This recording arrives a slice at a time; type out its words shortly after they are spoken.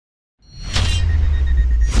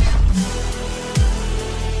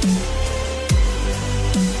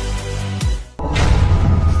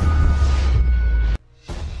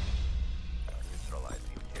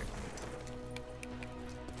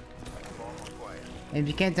If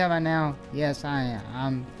you can't tell by now, yes, I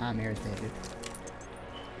am. I'm irritated.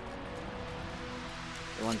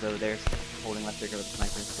 The one's over there holding left trigger with the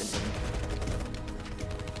sniper.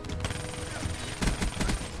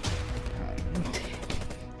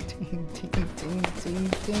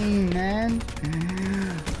 Team, man.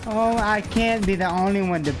 Oh, I can't be the only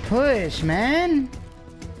one to push, man.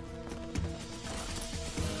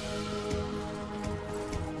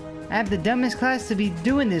 I have the dumbest class to be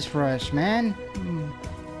doing this rush, man.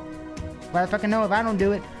 But I fucking know if I don't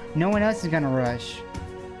do it, no one else is gonna rush.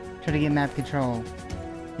 Try to get map control.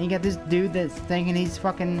 And you got this dude that's thinking he's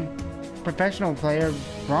fucking professional player,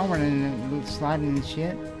 rolling and sliding and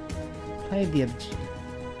shit. Play the objective.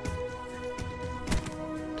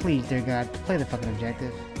 Please, dear God, play the fucking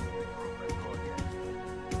objective.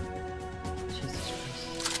 Jesus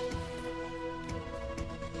Christ.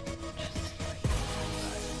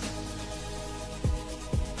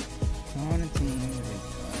 On a team with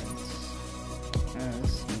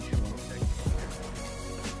as usual.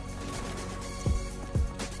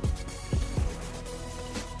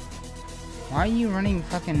 Why are you running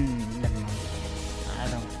fucking? Never mind.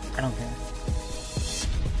 I don't care.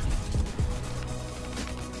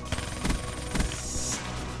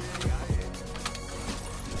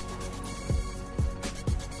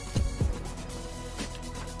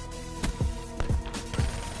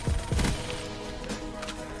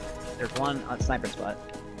 There's one on sniper spot.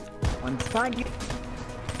 One's behind you.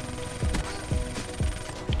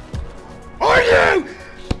 Are you?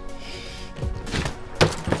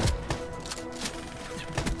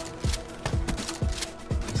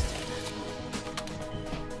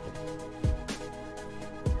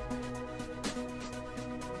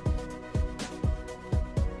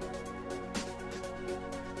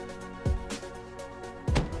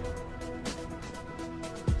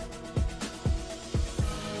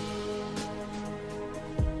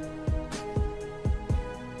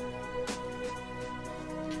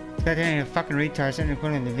 That ain't a fucking retard sitting in the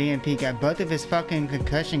corner of the VMP got both of his fucking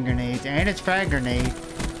concussion grenades and his frag grenade.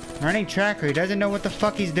 Running tracker, he doesn't know what the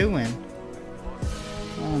fuck he's doing.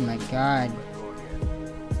 Oh my god.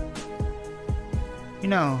 You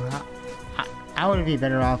know, I would be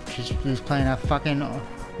better off just playing a fucking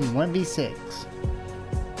 1v6.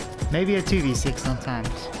 Maybe a 2v6 sometimes.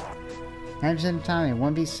 90% of the time a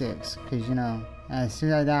 1v6. Cause you know, as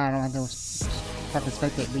soon as I die I don't have to fucking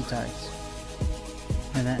spectate retards.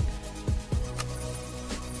 And that.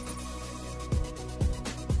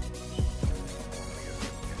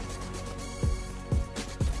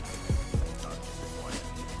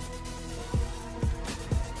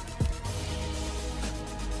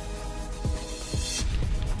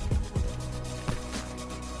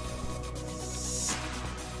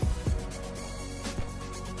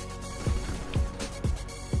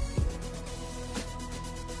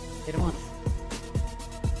 Hit him once.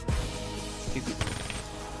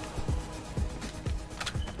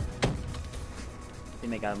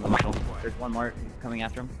 Teammate got him. There's one more coming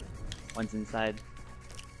after him. One's inside.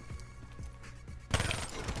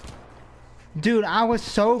 Dude, I was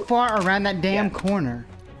so far around that damn corner.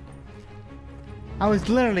 I was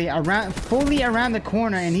literally fully around the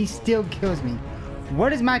corner and he still kills me.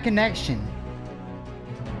 What is my connection?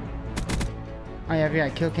 Oh yeah, yeah,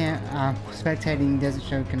 kill cam, spectating doesn't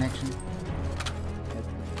show connection.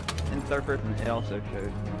 In third person, it also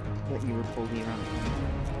showed that you were fully around.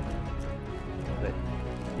 But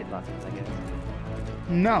hitboxes, I guess.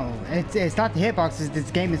 No, it's not the hitboxes.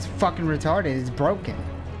 This game is fucking retarded. It's broken.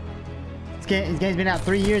 This game's been out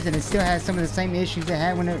 3 years and it still has some of the same issues it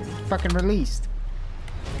had when it fucking released.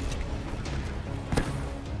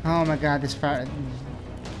 Oh my god, this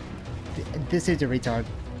is a retard.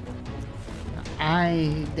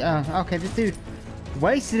 Okay, this dude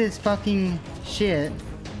wasted his fucking shit.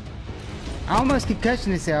 Almost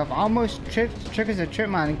concussion himself. Almost triggers a trip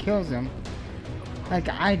mine and kills him. Like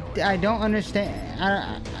I don't understand.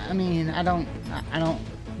 I mean I don't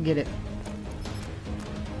get it.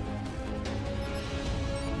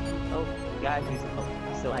 Oh, guy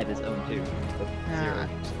who's still had his own too. Zero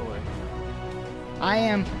score. I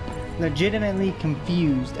am legitimately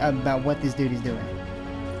confused about what this dude is doing.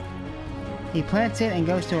 He plants it and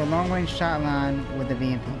goes to a long-range shot line with the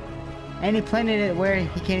VMP. And he planted it where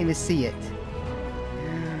he can't even see it.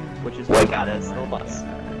 Which is what got us the bus.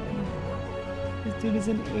 This dude is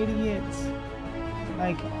an idiot.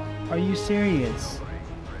 Like, are you serious?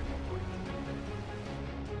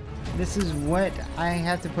 This is what I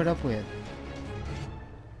have to put up with.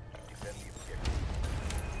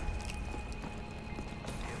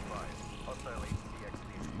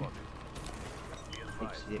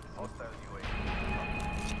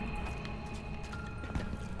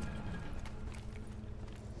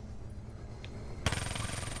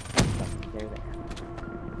 There, there.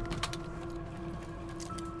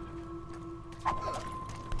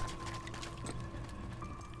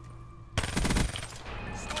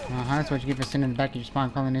 That's what you get for sending the back of your spawn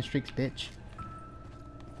calling in streaks, bitch.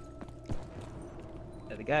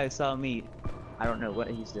 Yeah, the guy who saw me, I don't know what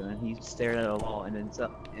he's doing. He stared at a wall and then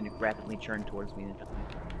and it rapidly turned towards me and shot me.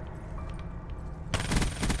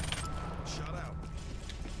 Shut out.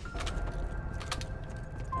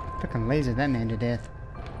 Fucking laser that man to death.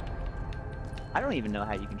 I don't even know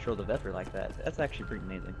how you control the Vepr like that. That's actually pretty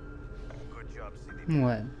amazing. Good job, CDP.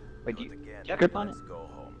 What? Wait, do you have grip on it? Let's go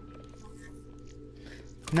home.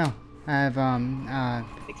 No. I have,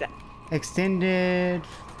 Exactly. extended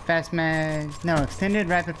fast mag. No, extended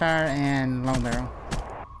rapid fire and long barrel.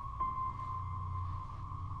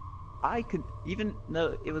 I could, even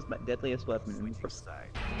though it was my deadliest weapon and the first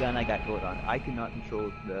gun I got gold on, I could not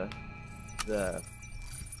control the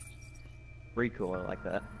recoil like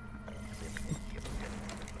that.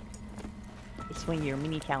 Swing your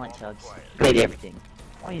mini talent tugs. Great everything.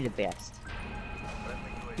 Only the best.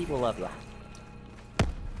 People love ya.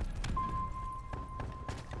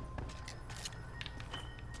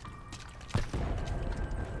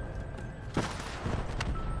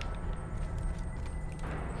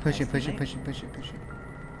 Push it, push it, push it, push it, push it.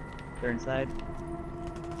 They're inside.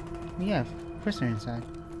 Yeah, of course they're inside.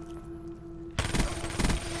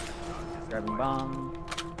 Grabbing bomb.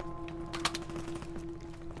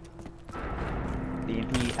 The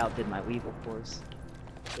MP outdid my weave, of course,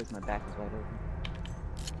 because my back is wide open.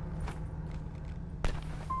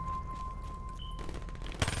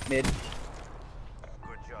 Mid.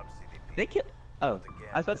 Good job, CDP. They kill. Oh,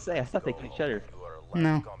 I was about to say, I thought they killed each other. You are a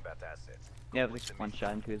No. live combat asset. Yeah, it was just one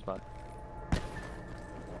shot into his body.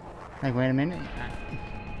 Like, wait a minute.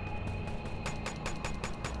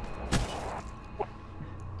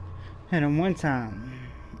 Hit him one time.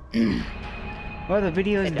 Well, the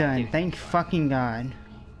video is Hey, done. dude. Thank fucking God.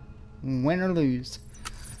 Win or lose.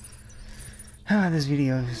 Ah, this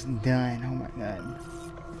video is done. Oh my God.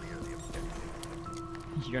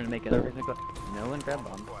 You're gonna make it over. No one grab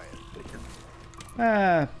bomb.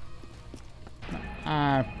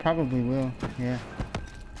 I probably will. Yeah.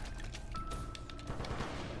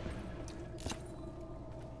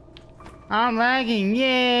 I'm lagging.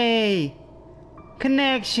 Yay!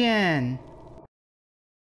 Connection.